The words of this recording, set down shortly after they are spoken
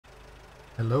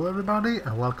Hello everybody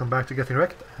and welcome back to Getting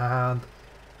Wrecked and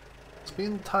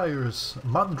Spintires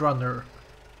Mudrunner.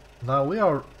 Now we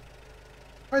are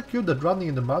quite good at running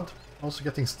in the mud, also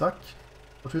getting stuck,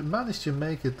 but we managed to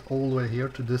make it all the way here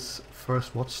to this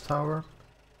first watchtower.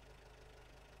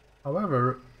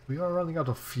 However, we are running out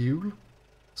of fuel,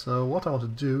 so what I want to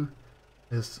do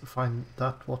is find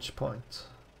that watch point.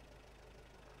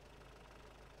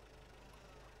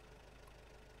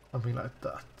 Something like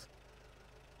that.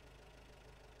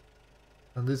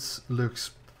 And this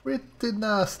looks pretty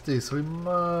nasty, so we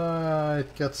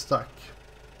might get stuck.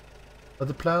 But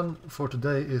the plan for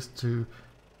today is to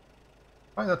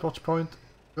find that watch point,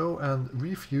 go and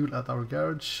refuel at our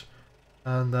garage,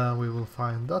 and then we will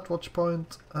find that watch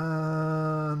point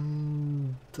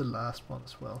and the last one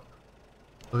as well.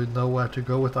 So we know where to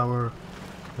go with our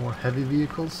more heavy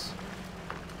vehicles.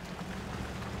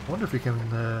 I wonder if we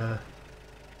can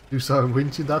use our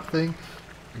winch in that thing.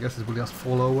 I guess it will just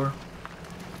fall over.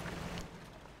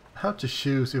 Have to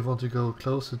choose if we want to go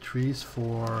close to trees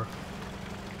for...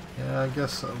 Yeah, I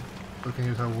guess we can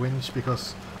use our winch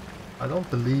because I don't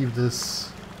believe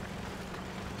this...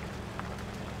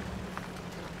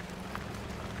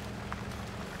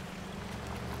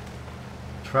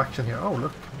 traction here. Oh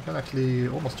look, we can actually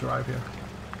almost drive here.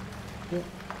 Yeah.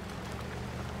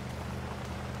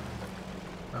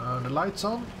 The lights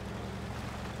on.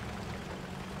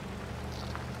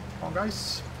 Come on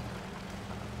guys.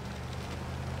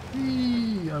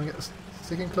 I'm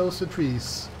sticking close to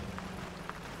trees.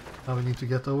 Now we need to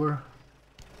get over.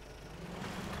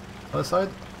 Other side.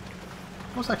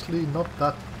 It was actually not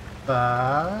that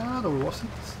bad, or was it?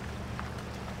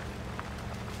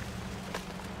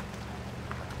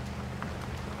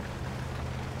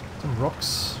 Some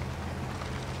rocks.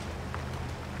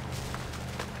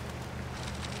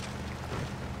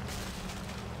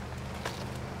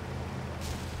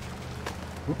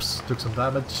 Oops, took some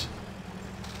damage.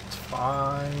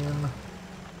 Fine.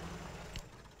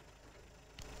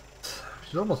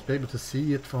 Should almost be able to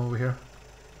see it from over here.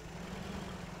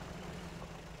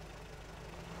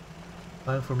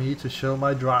 Time for me to show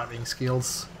my driving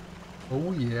skills.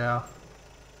 Oh yeah.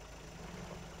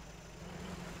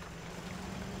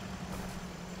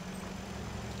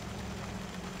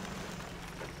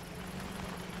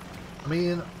 I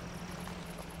mean,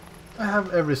 I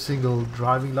have every single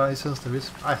driving license there is.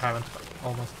 I haven't, but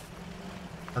almost.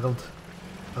 I don't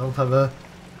have a...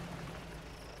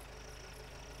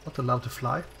 Not allowed to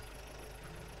fly.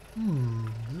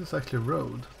 This is actually a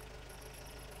road.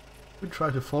 We could try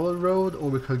to follow the road, or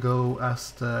we could go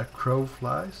as the crow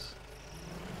flies.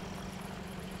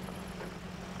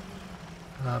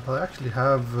 But I actually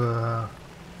have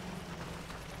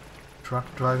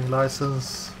truck driving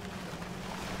license,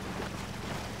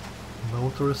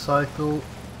 motorcycle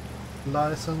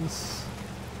license,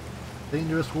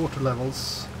 dangerous water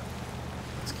levels.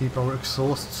 Let's keep our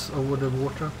exhausts over the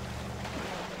water.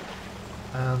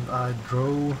 And I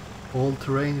drove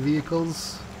all-terrain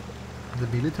vehicles in the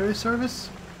military service.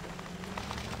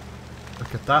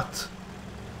 Look at that.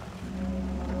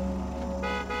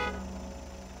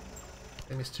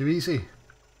 Game is too easy.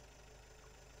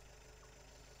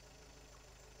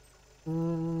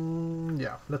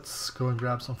 Yeah, let's go and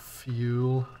grab some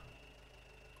fuel.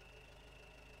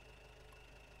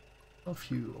 Some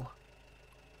fuel.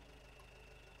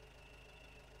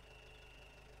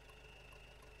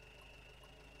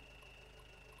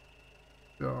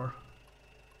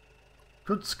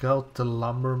 Could scout the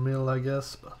lumber mill, I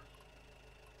guess, but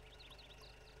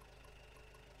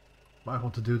might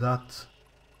want to do that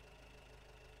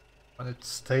when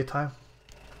it's daytime.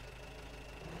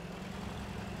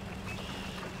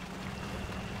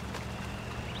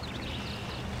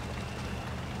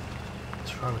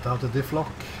 Try without the diff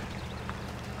lock.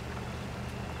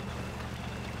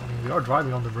 I mean, we are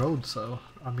driving on the road, so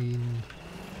I mean,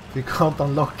 we can't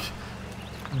unlock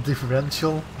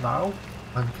differential now,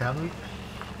 when can we?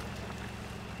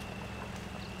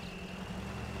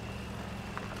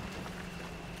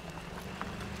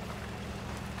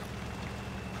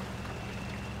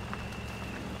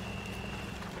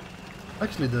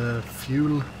 Actually, the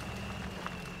fuel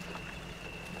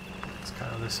is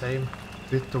kind of the same,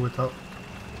 with or without.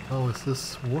 Oh, is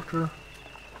this water?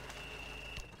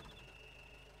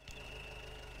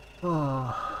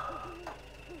 Oh.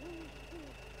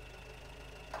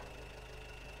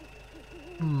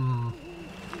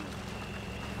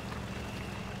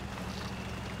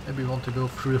 Maybe we want to go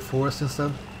through the forest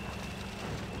instead.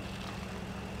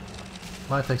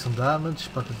 Might take some damage,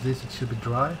 but at least it should be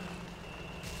dry.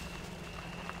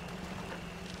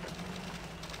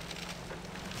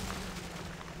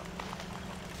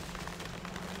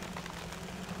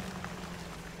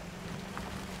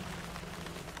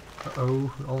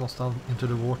 Uh-oh, almost down into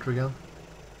the water again.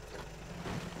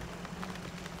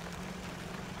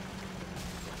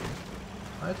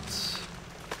 Right.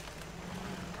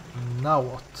 Now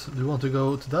what? Do you want to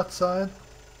go to that side?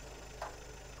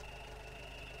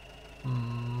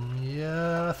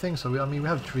 Yeah, I think so. I mean, we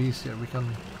have trees here. We can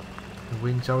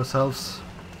winch ourselves.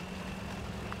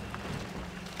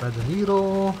 Thread the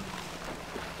needle.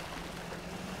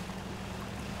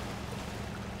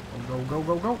 Go, go,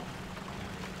 go, go.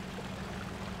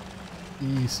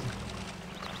 Easy.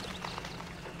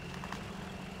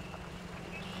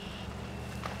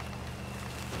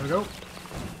 There we go.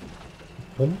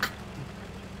 Bonk.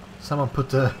 Someone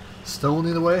put a stone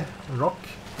in the way. A rock.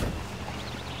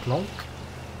 Plonk.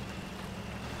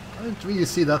 I didn't really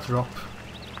see that drop.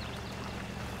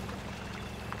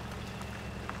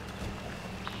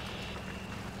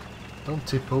 Don't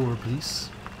tip over, please.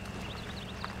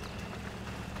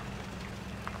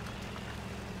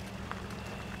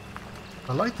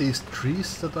 I like these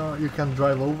trees that you can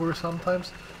drive over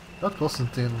sometimes. That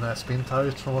wasn't in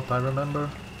Spintires from what I remember.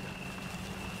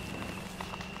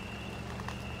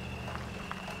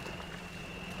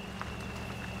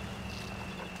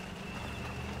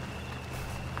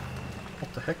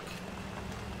 What the heck?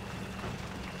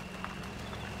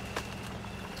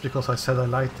 It's because I said I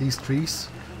like these trees.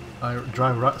 I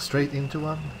drive straight into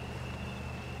one.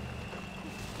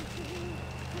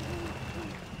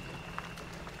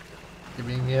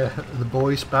 Giving the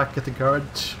boys back at the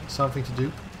garage something to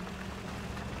do.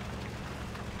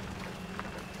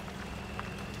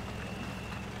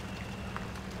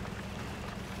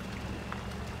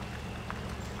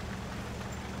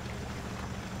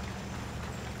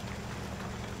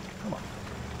 Come on.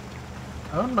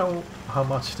 I don't know how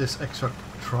much this extra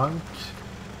trunk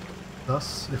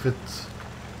does, if it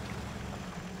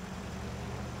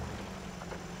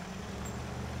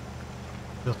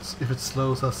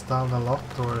slows us down a lot,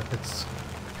 or if it's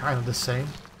kind of the same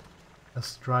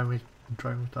as driving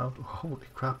it out. Holy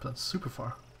crap, that's super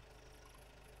far.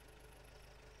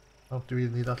 Don't really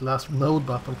need that last node,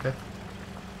 but okay.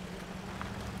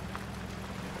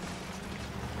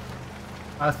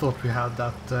 I thought we had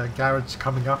that garage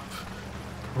coming up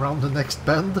around the next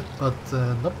bend, but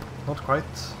nope, not quite.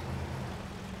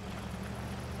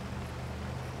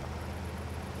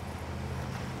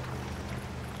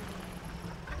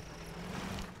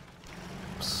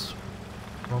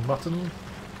 Wrong button.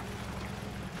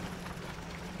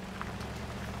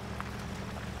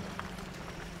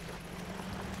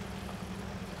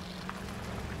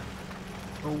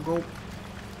 Go, go.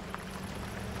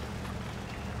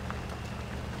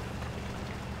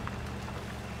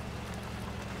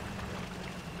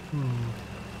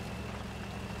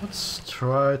 Let's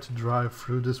try to drive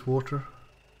through this water.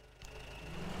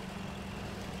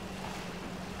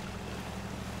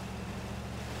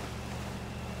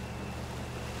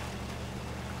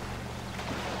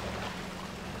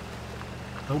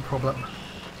 No problem.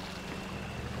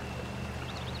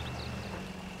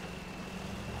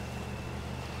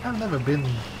 I've never been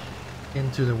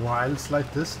into the wilds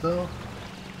like this though.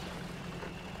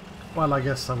 Well, I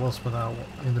guess I was when I was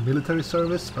in the military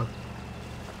service, but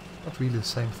not really the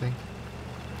same thing.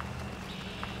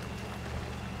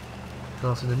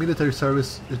 Because in the military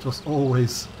service it was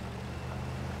always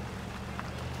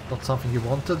not something you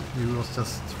wanted, you was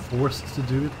just forced to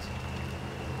do it.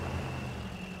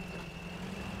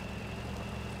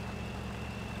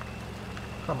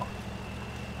 Come on.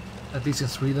 At least in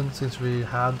Sweden, since we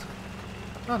had...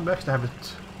 well, we actually have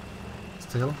it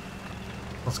still.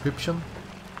 Conscription.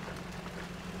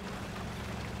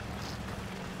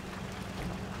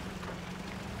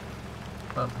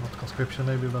 Well, not conscription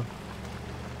maybe, but...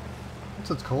 what's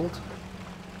it called?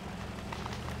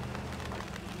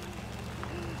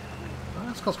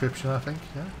 It's conscription, I think.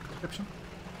 Yeah, conscription.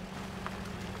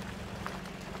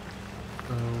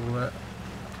 So...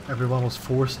 everyone was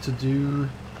forced to do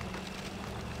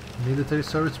military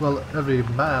service. Well, every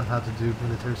man had to do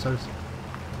military service.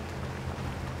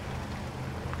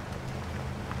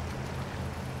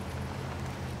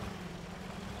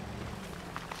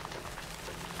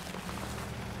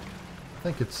 I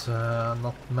think it's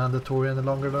not mandatory any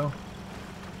longer though.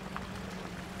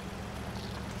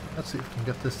 Let's see if we can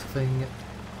get this thing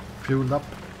fueled up.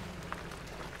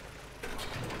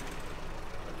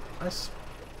 Nice.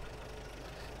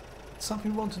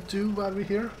 Something we want to do while we're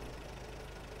here?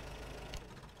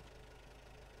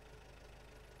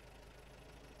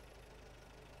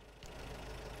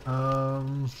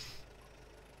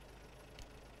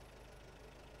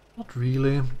 Not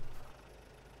really.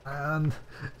 And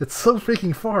it's so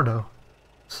freaking far though.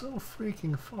 So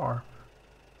freaking far.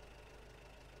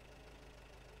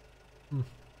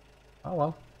 Oh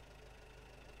well.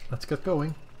 Let's get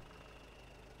going.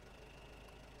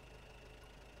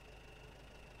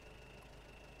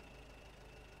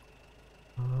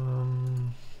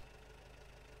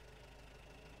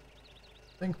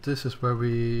 I think this is where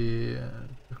we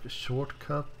took a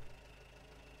shortcut.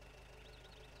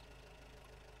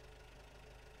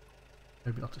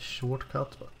 Maybe not a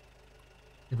shortcut, but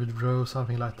if we draw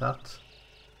something like that.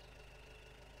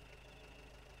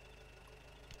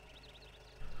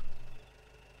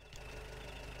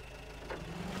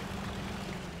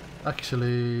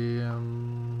 Actually,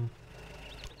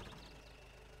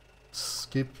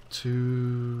 skip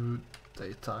to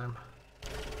daytime.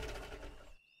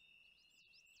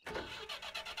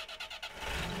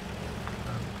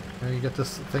 Can you get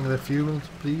this thing that fueled,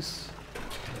 please?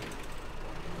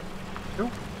 Go.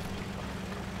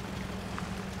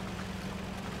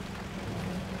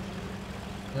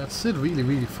 Yeah, it's still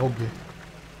really foggy.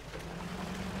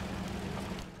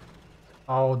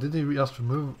 Oh, did he just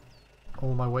remove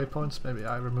all my waypoints? Maybe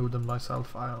I removed them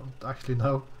myself, I don't actually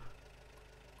know.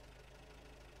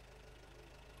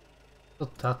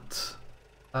 Not that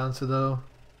fancy though.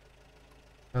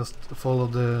 Just follow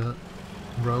the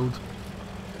road.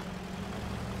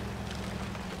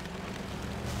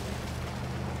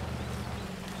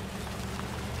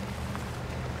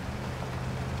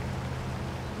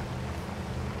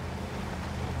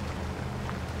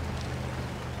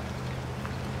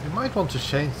 You might want to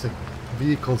change the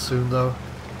vehicle soon though.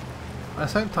 At the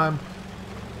same time,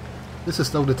 this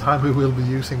is the only time we will be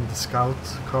using the scout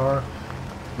car.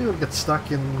 We will get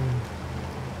stuck in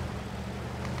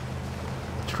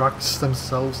trucks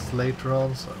themselves later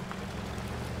on, so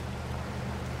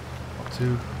not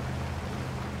too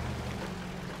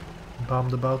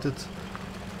bummed about it.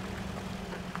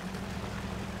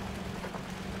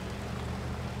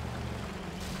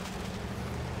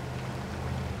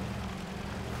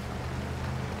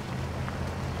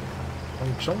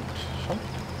 Jump.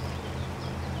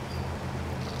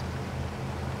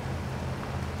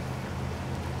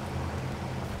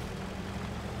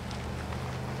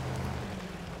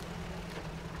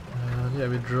 And yeah,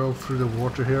 we drove through the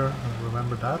water here, I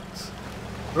remember that.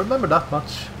 Remember that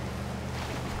much.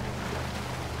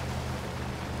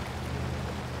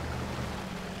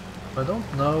 I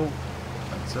don't know,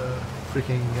 it's a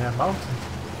freaking mountain.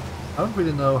 I don't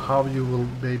really know how you will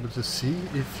be able to see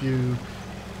if you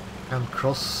can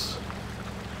cross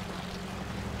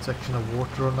a section of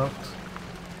water or not.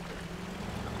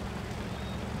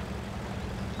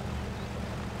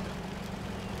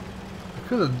 I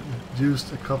could have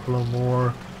used a couple of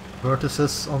more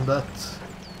vertices on that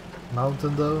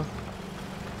mountain though.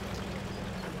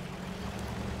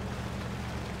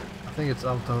 I think it's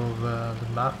out of the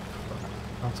map,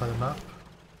 outside the map.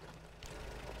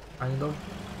 Kind of.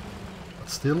 But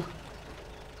still.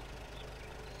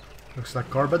 Looks like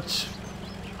garbage.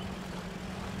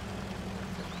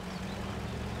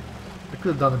 I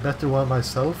could have done a better one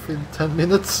myself in 10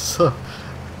 minutes, so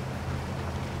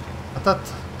at that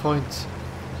point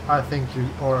I think you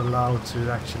are allowed to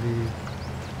actually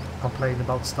complain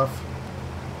about stuff.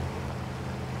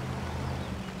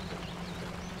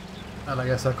 And I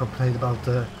guess I complained about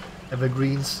the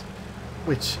evergreens,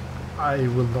 which I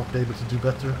will not be able to do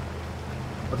better.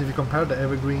 But if you compare the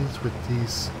evergreens with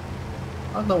these,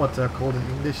 I don't know what they're called in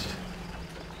English.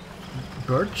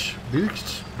 Birch?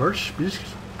 Birch?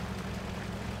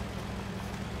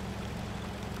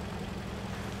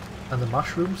 And the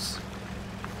mushrooms.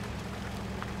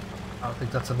 I don't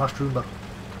think that's a mushroom, but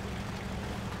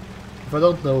if I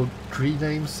don't know tree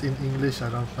names in English, I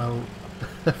don't know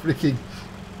freaking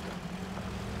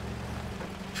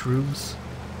shrooms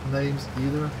names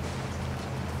either.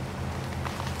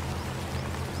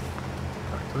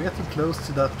 So we're getting close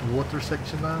to that water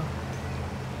section now.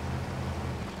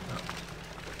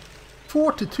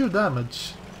 42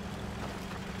 damage!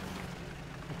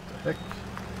 What the heck?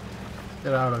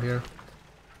 Get out of here.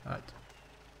 Alright.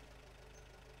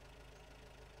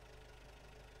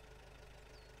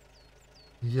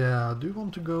 Yeah, do you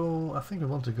want to go? I think we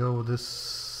want to go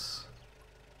this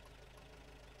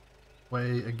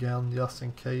way again, just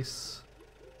in case.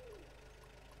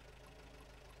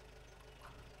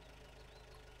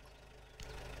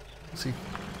 Let's see.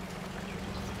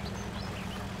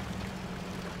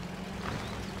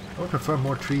 I would prefer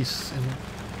more trees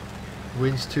in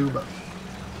winds too, but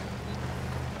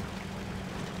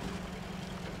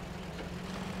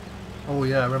oh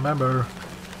yeah, I remember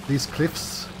these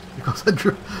cliffs because I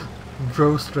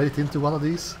drove straight into one of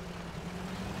these.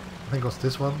 I think it was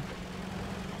this one.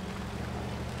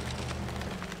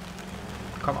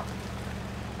 Come on.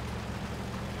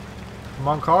 Come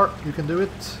on, car, you can do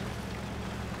it.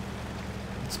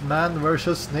 It's man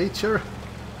versus nature.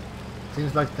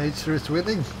 Seems like nature is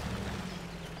winning.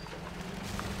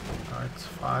 Alright,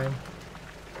 fine.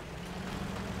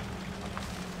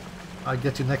 I'll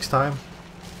get you next time.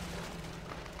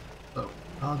 So,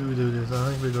 how do we do this? I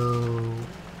think we go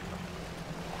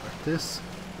like this.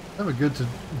 Never good to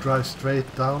drive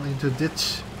straight down into a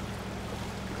ditch.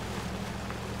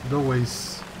 It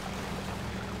always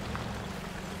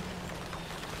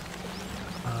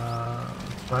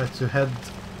try to head.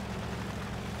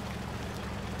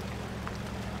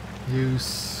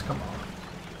 Use. Come on.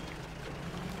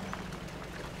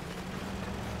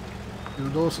 You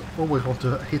would also always want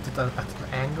to hit it at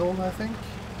an angle, I think.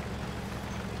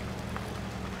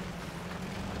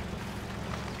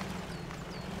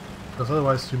 Because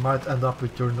otherwise you might end up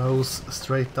with your nose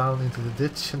straight down into the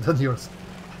ditch and then you're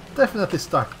definitely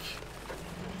stuck.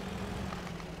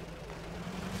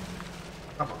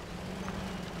 Come on.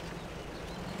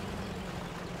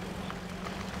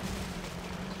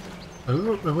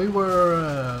 When we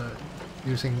were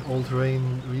using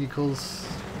all-terrain vehicles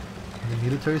in the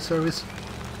military service,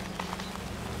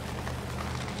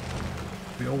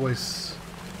 we always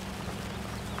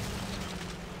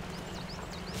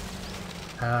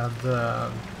had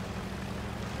a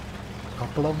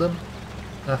couple of them.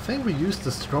 I think we used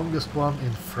the strongest one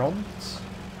in front.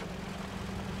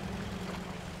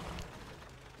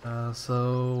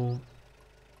 So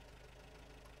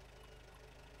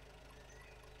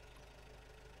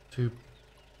to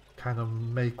kind of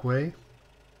make way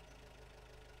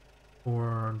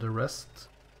for the rest.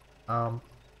 But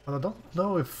I don't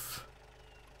know if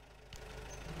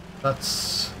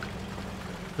that's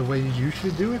the way you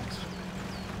usually do it.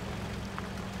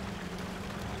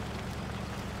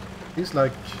 Feels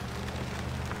like,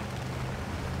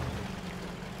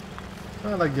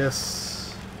 well, I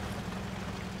guess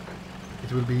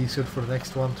it will be easier for the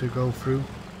next one to go through.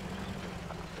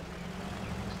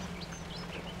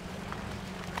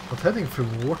 But heading through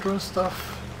water and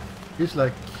stuff feels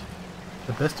like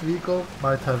the best vehicle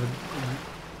might have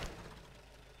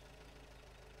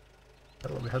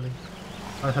where are we heading?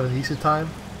 Might have an easy time.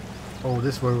 Oh,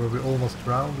 this is where we almost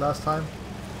drowned last time.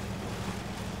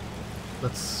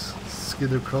 Let's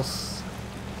skid across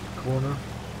the corner.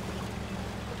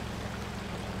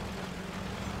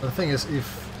 But the thing is,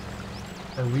 if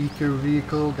a weaker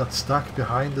vehicle got stuck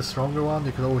behind the stronger one,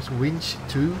 you could always winch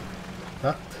to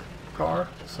that car,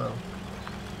 so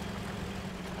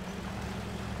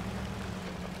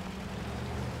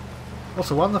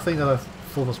also one thing that I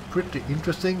thought was pretty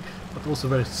interesting but also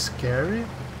very scary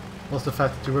was the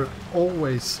fact that you were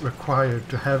always required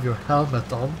to have your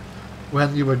helmet on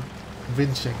when you were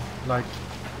winching. Like,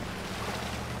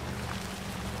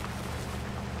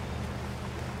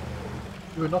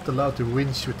 you were not allowed to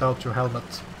winch without your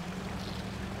helmet,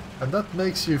 and that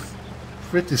makes you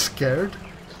pretty scared.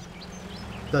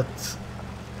 That,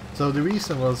 so the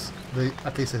reason was,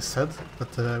 at least they said,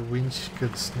 that the winch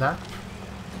could snap.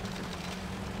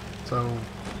 So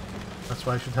that's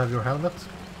why you should have your helmet.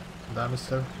 Damage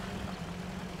there.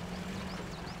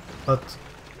 But,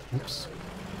 oops.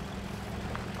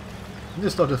 Then you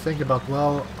start to think about,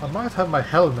 well, I might have my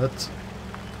helmet,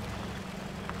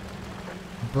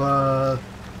 but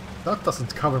that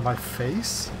doesn't cover my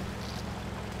face.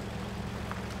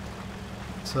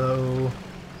 So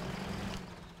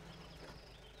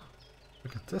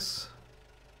look at this,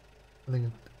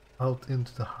 heading out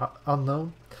into the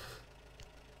unknown.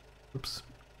 Oops.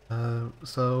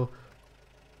 So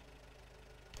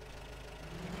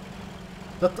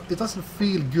that it doesn't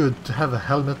feel good to have a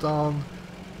helmet on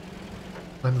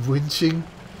when winching.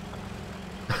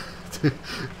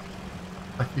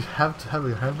 Like, you have to have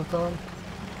your helmet on.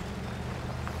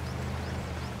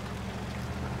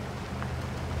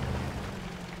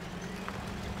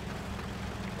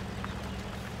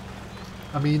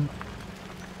 I mean,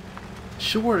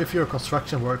 sure, if you're a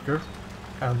construction worker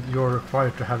and you're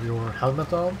required to have your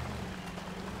helmet on,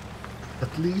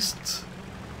 at least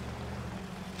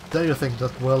there you think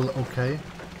that, well, okay,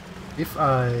 if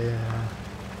I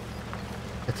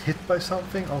get hit by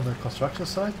something on the construction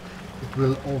site, it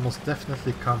will almost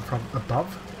definitely come from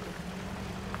above.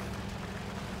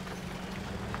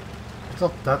 It's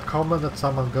not that common that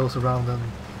someone goes around and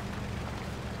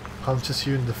punches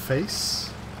you in the face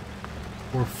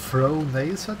or throw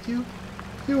nails at you.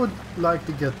 You would like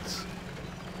to get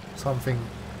something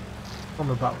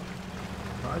from above,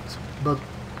 right? But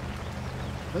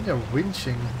when you're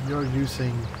winching, you're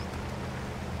using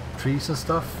trees and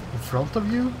stuff in front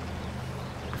of you.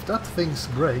 If that thing's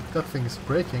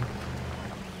breaking,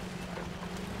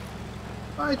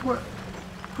 might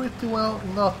pretty well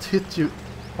not hit you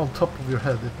on top of your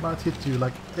head. It might hit you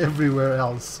like everywhere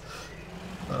else.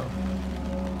 So.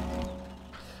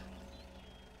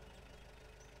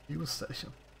 Fuel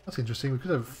station. That's interesting. We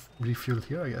could have refueled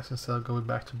here, I guess, instead of going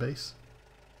back to base.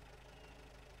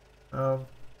 Right.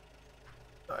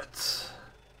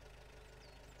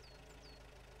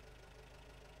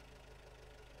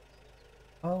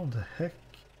 How the heck?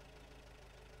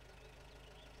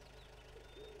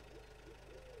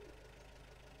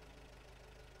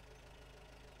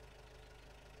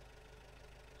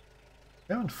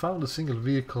 I haven't found a single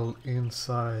vehicle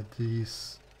inside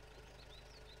these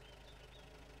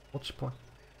watch point.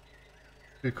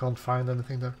 You can't find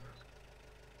anything there.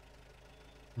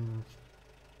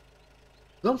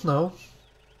 Don't know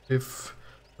if,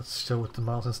 let's show it the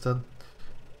mouse instead.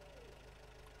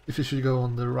 If you should go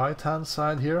on the right hand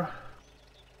side here.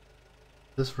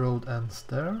 This road ends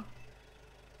there.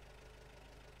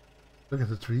 Look at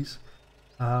the trees.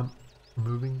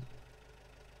 Moving.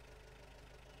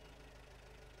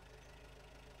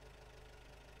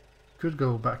 Could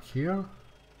go back here.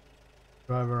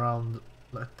 Drive around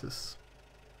like this.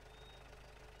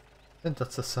 I think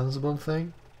that's a sensible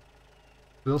thing.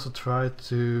 We also try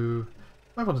to...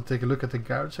 I want to take a look at the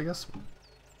garage, I guess.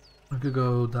 We could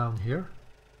go down here.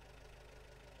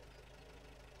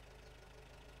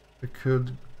 We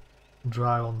could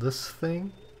drive on this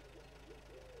thing.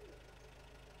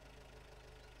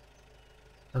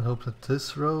 And hope that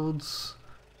this road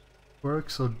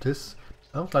works, or this...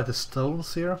 I don't like the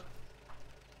stones here.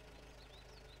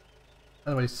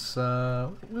 Anyways,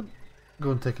 we'll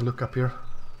go and take a look up here.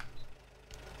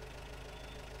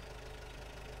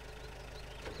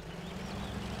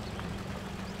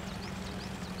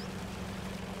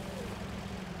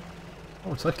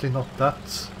 Oh, it's actually not that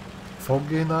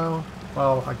foggy now.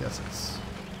 Well, I guess it's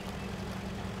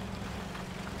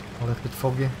a little bit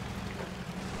foggy.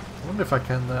 I wonder if I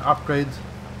can upgrade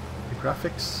the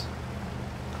graphics.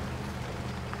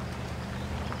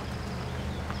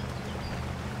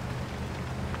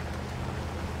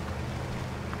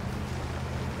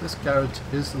 This garage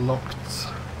is locked.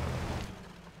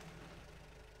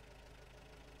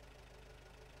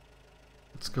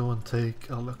 Let's go and take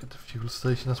a look at the fuel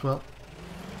station as well.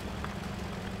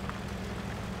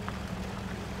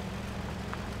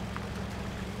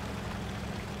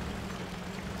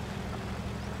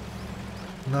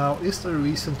 Now, is there a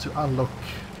reason to unlock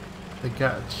the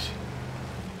garage?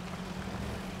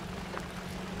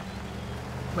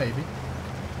 Maybe.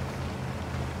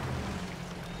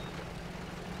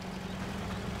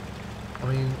 I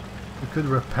mean, we could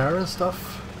repair and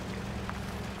stuff.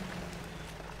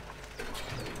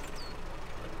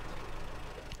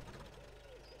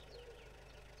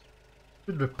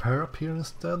 Could repair up here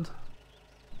instead.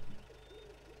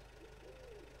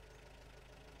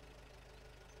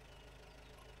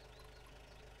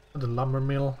 The lumber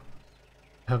mill.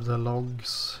 Have the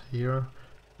logs here.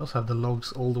 Also have the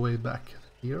logs all the way back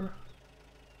here.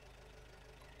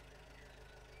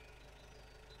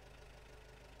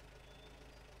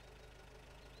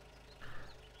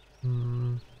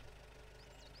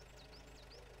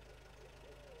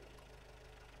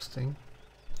 Interesting.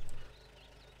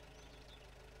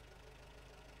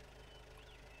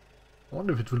 I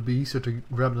wonder if it will be easier to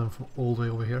grab them from all the way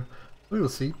over here. We will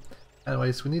see.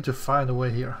 Anyways, we need to find a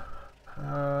way here.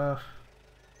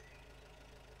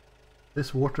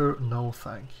 This water, no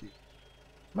thank you.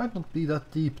 Might not be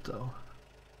that deep though.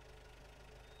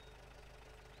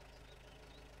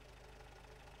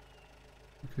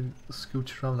 We could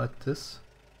scooch around like this.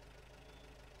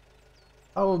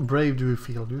 How brave do we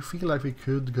feel? Do we feel like we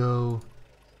could go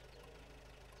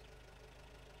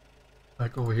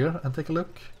like over here and take a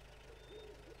look?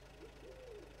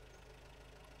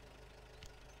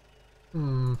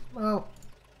 Well,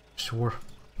 sure.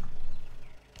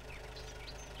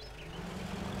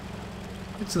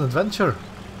 It's an adventure.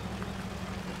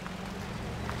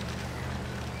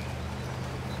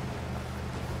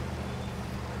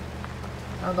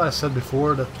 And I said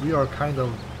before that we are kind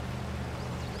of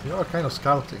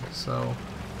scouting, so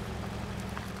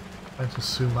trying to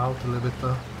zoom out a little bit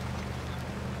though.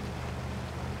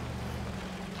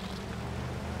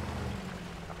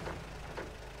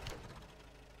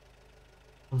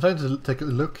 I'm trying to take a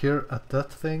look here at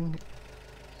that thing.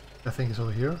 I think it's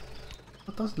over here.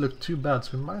 That doesn't look too bad,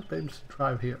 so we might be able to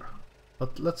drive here.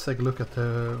 But let's take a look at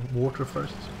the water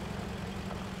first.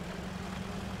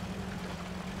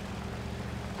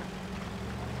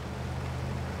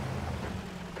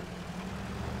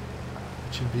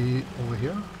 It should be over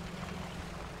here.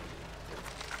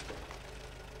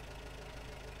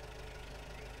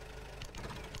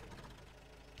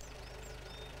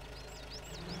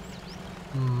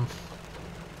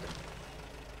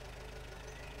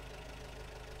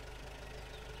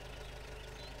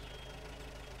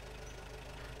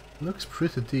 Looks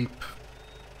pretty deep.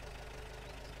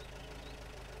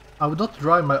 I would not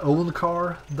drive my own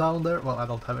car down there. Well, I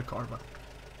don't have a car, but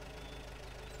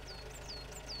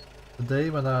the day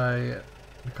when I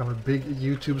become a big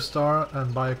YouTube star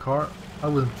and buy a car, I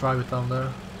wouldn't drive it down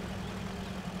there.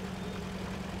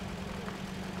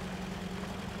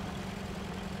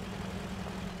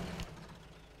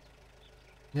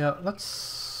 Yeah,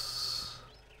 let's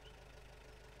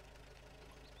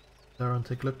there and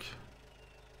take a look.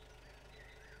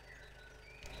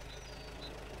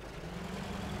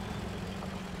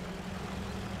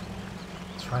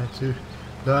 Trying to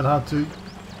learn how to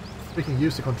freaking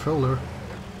use the controller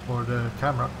or the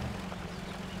camera.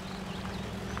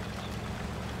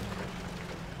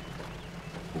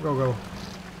 Go, go.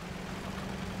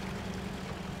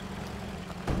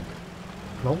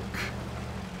 Plonk.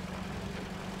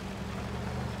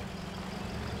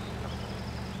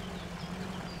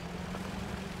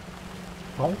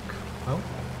 Plonk. Oh,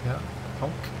 yeah.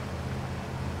 Plonk.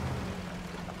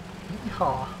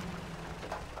 Yeehaw.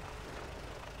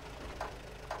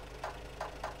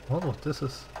 I wonder what this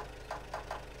is.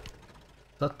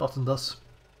 That button does.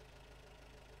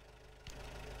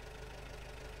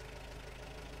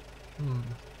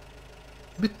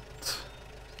 Bit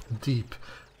deep.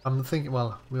 I'm thinking,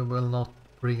 well, we will not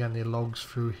bring any logs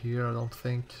through here, I don't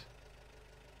think.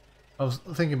 I was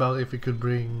thinking about if we could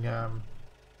bring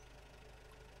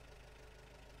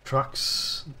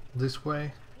trucks this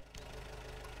way.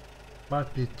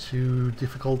 Might be too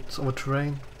difficult of a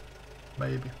terrain,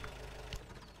 maybe.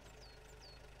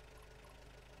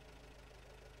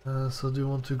 So do you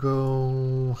want to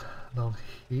go down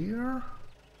here?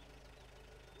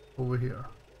 Over here?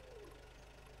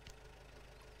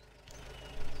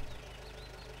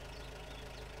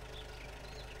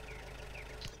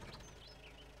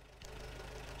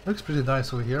 Looks pretty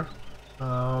nice over here.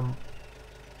 I'm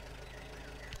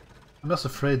just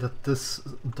afraid that this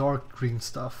dark green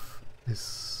stuff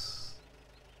is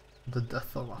the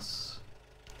death of us.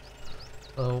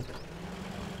 So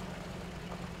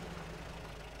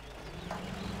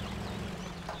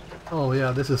oh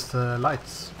yeah, this is the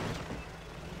lights.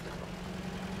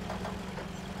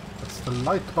 That's the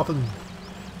light button.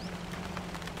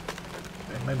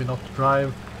 Okay, maybe not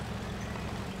drive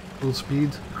full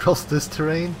speed across this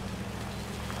terrain.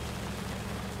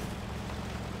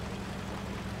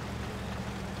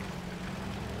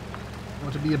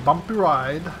 Going to be a bumpy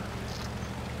ride.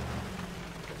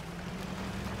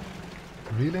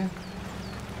 Really?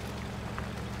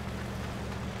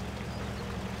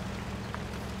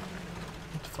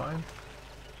 Fine.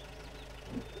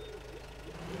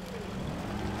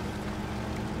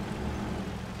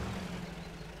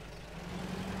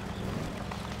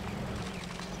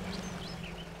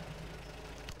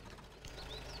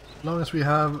 As long as we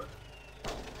have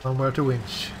somewhere to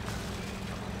winch.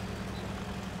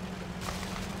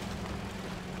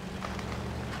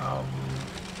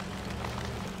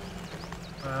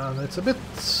 And it's a bit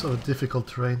of a difficult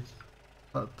terrain,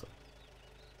 but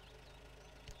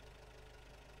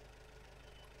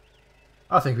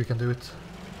I think we can do it.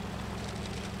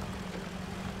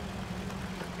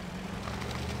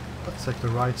 Let's take the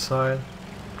right side.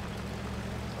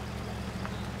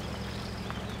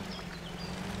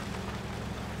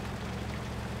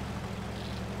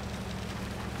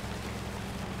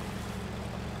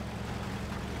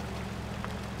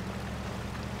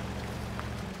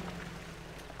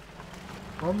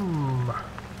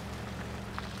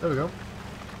 There we go.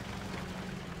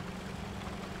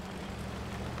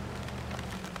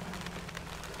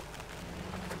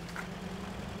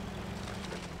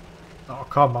 Oh,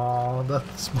 come on,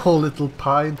 that small little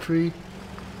pine tree.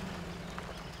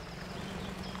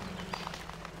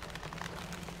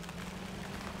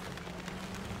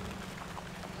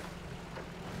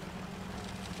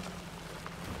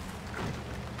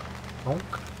 Honk.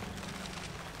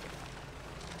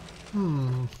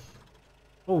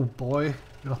 Oh boy,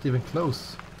 you're not even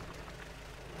close.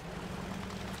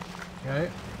 Okay.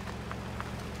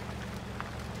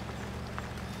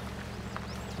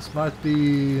 This might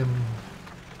be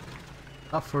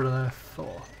tougher than I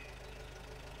thought.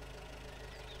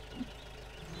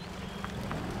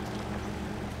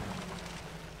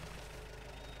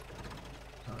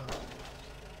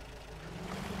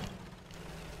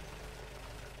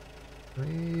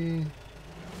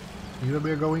 You where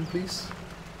we are going, please?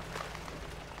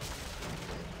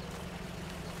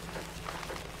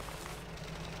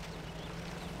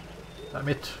 Damn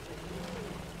it.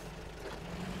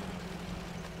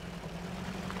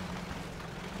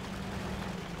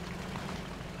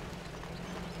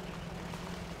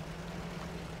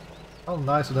 How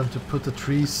nice of them to put the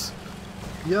trees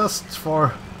just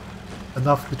for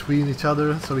enough between each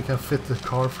other so we can fit the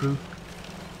car through.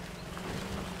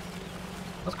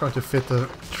 Not going to fit the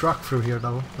truck through here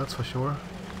though, that's for sure.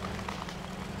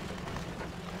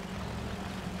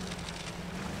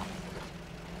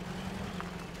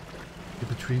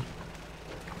 Keep a tree.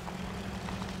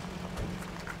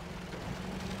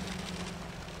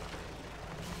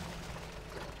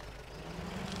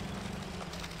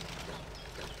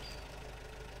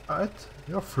 Alright,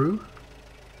 you're through.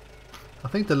 I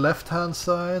think the left hand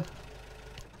side.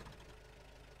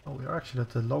 Oh, we are actually at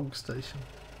the log station.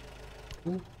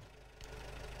 Ooh.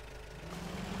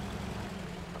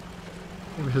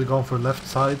 I think we should have gone for the left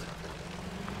side.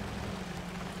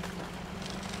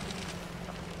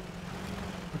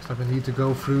 Looks like we need to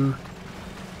go through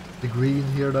the green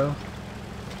here though.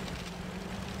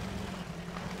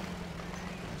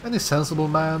 Any sensible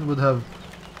man would have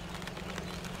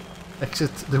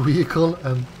exit the vehicle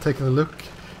and taken a look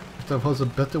if there was a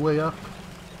better way up.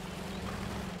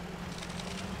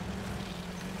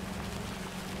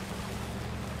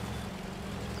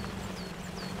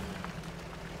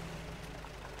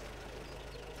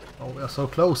 Oh, we are so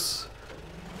close.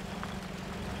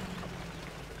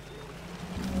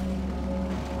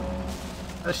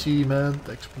 Achievement,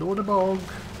 explore the bog.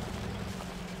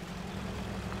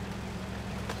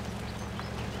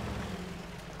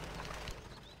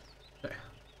 Okay.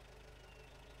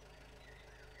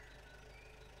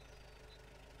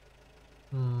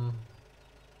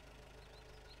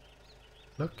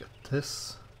 Look at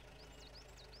this.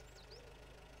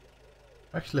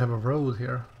 I actually have a road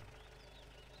here.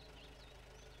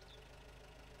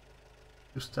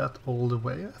 Use that all the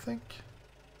way, I think.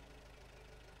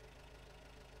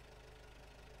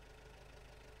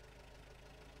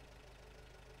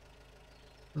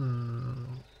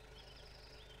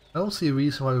 I don't see a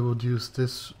reason why we would use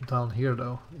this down here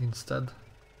though, instead.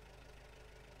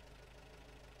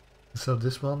 Instead of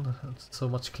this one, it's so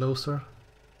much closer.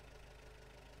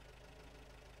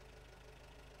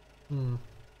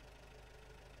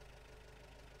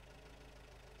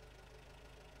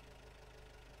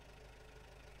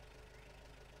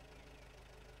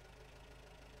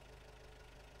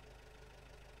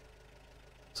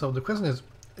 So the question is,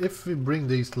 if we bring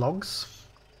these logs,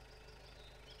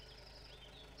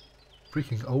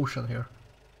 freaking ocean here.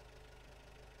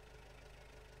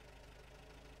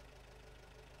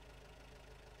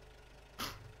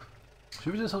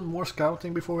 Should we do some more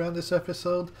scouting before we end this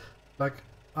episode? Like,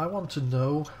 I want to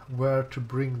know where to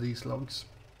bring these logs,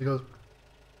 because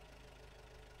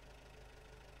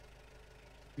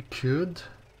we could.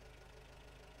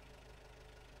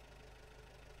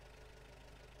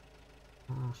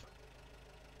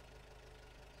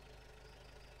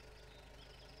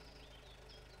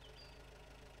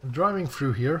 Driving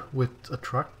through here with a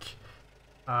truck,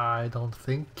 I don't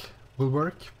think will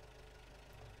work.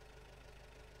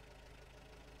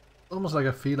 Almost like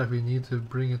I feel like we need to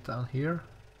bring it down here.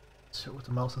 Show with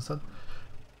the mouse instead.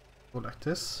 Go like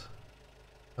this.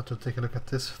 Have to take a look at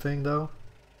this thing though.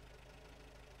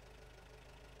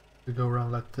 We go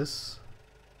around like this.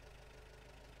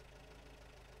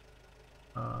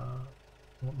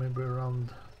 Maybe around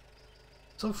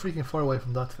so freaking far away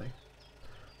from that thing.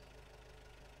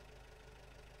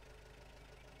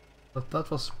 But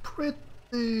that was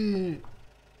pretty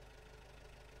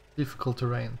difficult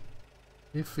terrain.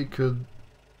 If we could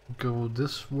go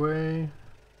this way,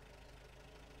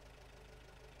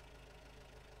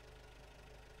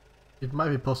 it might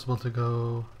be possible to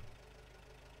go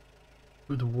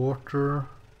through the water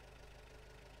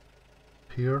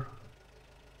here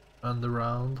and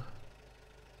around.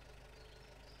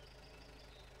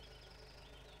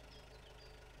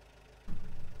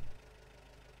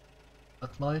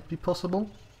 That might be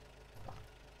possible.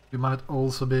 We might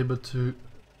also be able to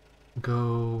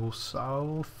go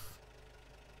south,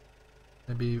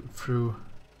 maybe through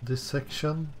this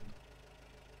section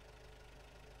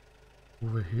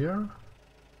over here.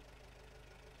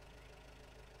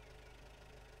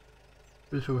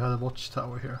 Pretty sure we had a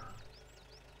watchtower here.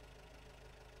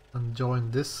 And join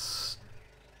this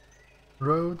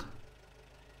road.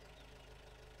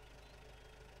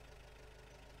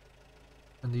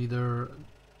 And either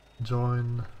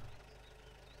join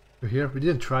here. We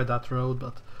didn't try that road,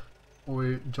 but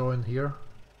we join here.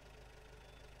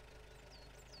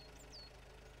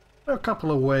 There are a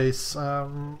couple of ways.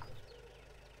 So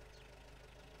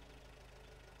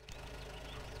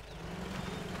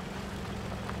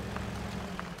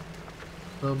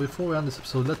before we end this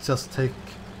episode, let's just take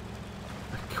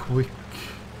a quick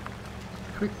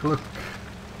look at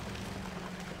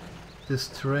this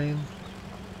terrain.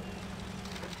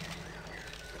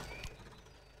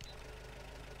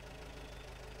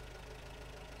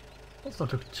 Does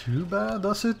not look too bad,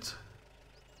 does it?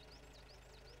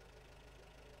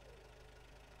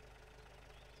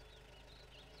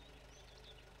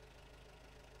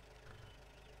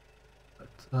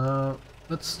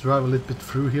 Let's drive a little bit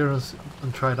through here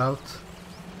and try it out.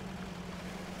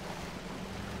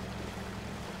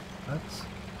 That's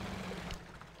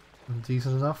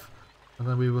decent enough. And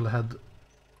then we will head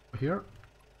here.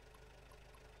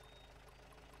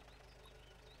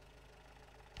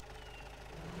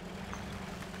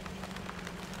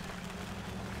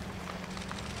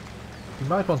 We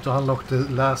might want to unlock the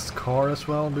last car as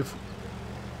well before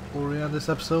we end this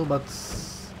episode, but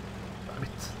a bit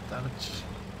damage.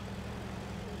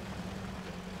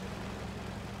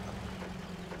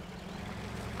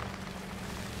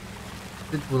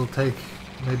 It will take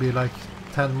maybe like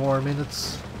 10 more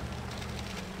minutes.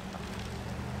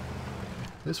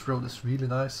 This road is really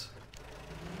nice.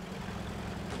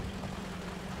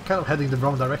 Kind of heading the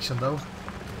wrong direction though.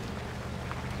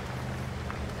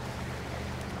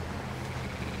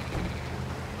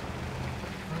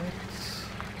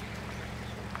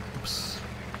 Oops.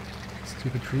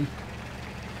 Stupid tree.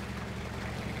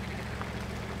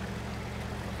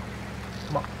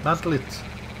 Come on, mantle it.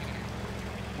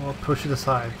 Or push it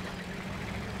aside.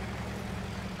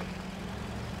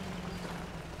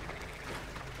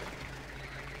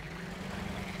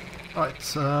 Alright,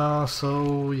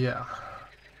 so yeah.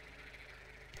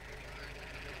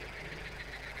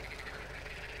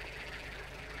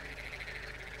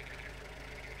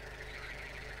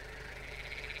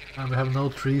 And we have no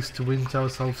trees to winch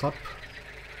ourselves up.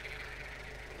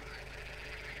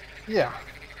 Yeah.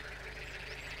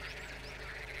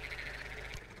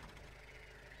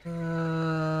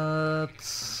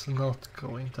 It's not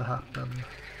going to happen.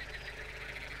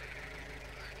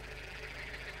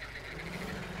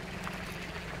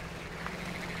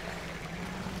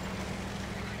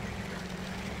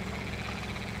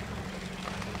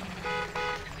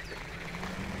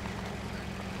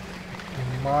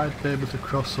 We might be able to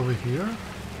cross over here.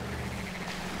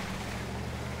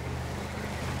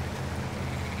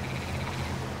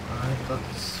 Right,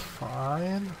 that's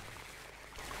fine.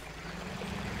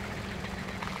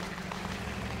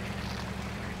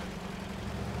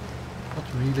 Not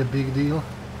really a big deal.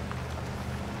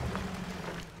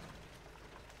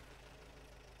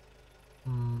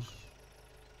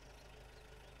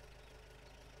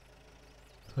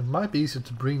 So it might be easier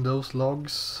to bring those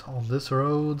logs on this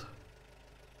road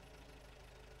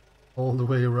all the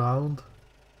way around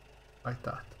like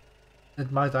that.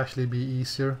 It might actually be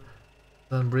easier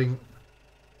than bring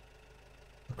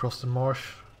across the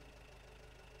marsh.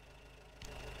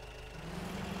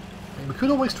 And we could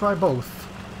always try both.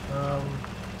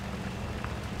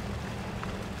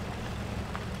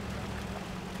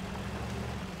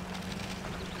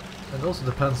 It also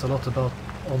depends a lot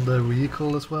on the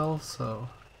vehicle as well, so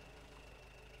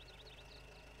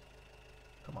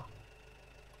come on.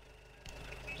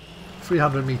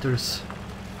 300 meters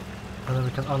and then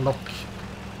we can unlock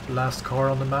the last car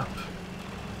on the map.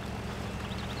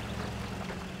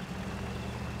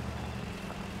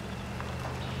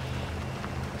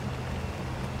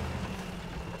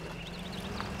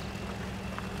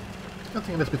 It's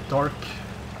getting a little bit dark.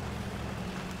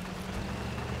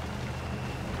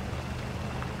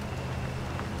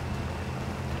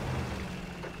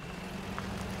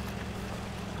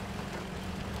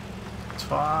 It's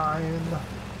fine.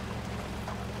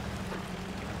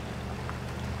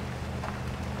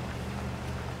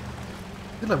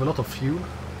 Still have a lot of fuel.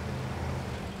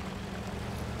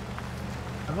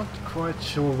 I'm not quite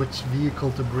sure which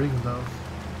vehicle to bring though.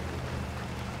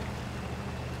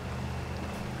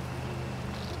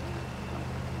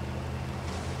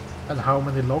 And how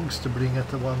many logs to bring at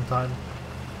the one time.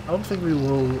 I don't think we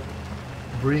will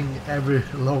bring every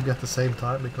log at the same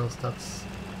time because that's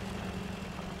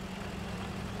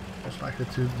most likely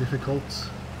too difficult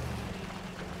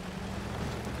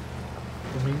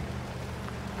for me.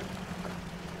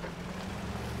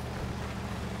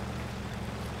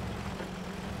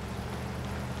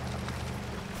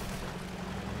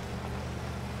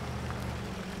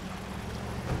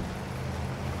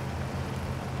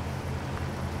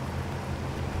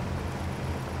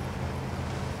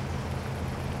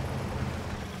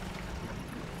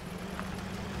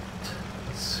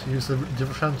 Use the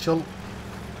differential.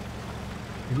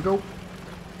 Here we go.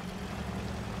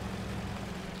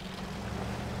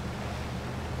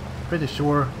 Pretty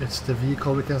sure it's the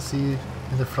vehicle we can see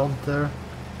in the front there.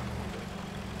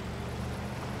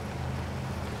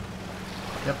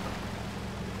 Yep.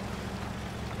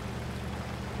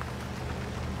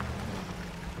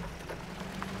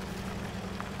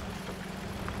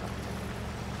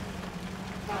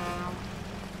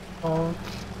 Honk.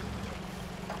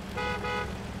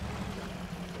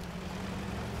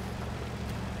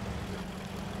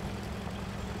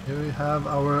 Here we have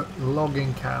our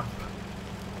logging camp.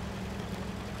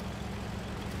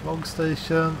 Log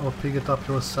station, or pick it up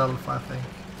yourself, I think.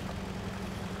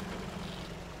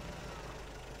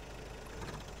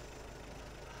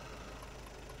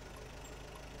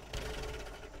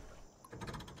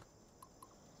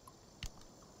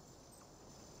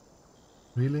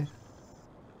 Really?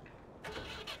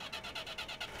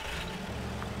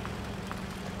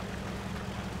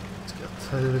 Let's get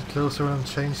a little bit closer and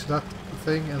change that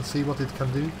thing and see what it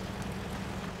can do.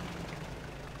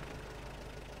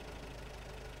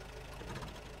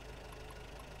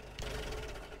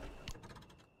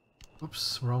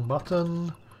 Oops, wrong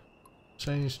button.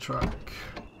 Change track.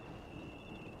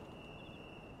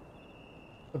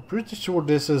 I'm pretty sure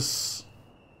this is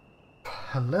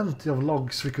plenty of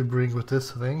logs we could bring with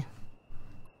this thing.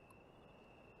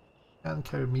 And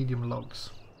carry medium logs.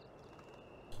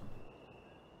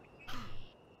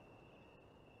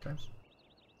 Okay.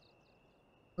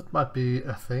 That might be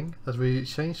a thing that we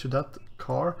change to that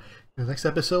car in the next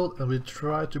episode, and we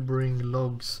try to bring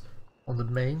logs on the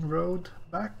main road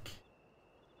back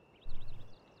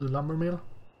to the lumber mill.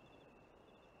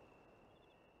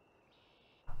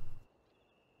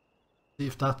 See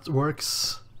if that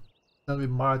works. Then we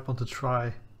might want to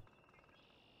try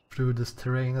through this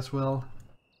terrain as well.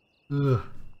 Ugh.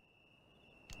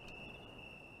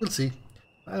 We'll see.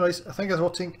 Anyways, thank you for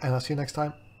watching, and I'll see you next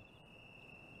time.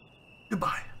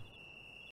 Goodbye.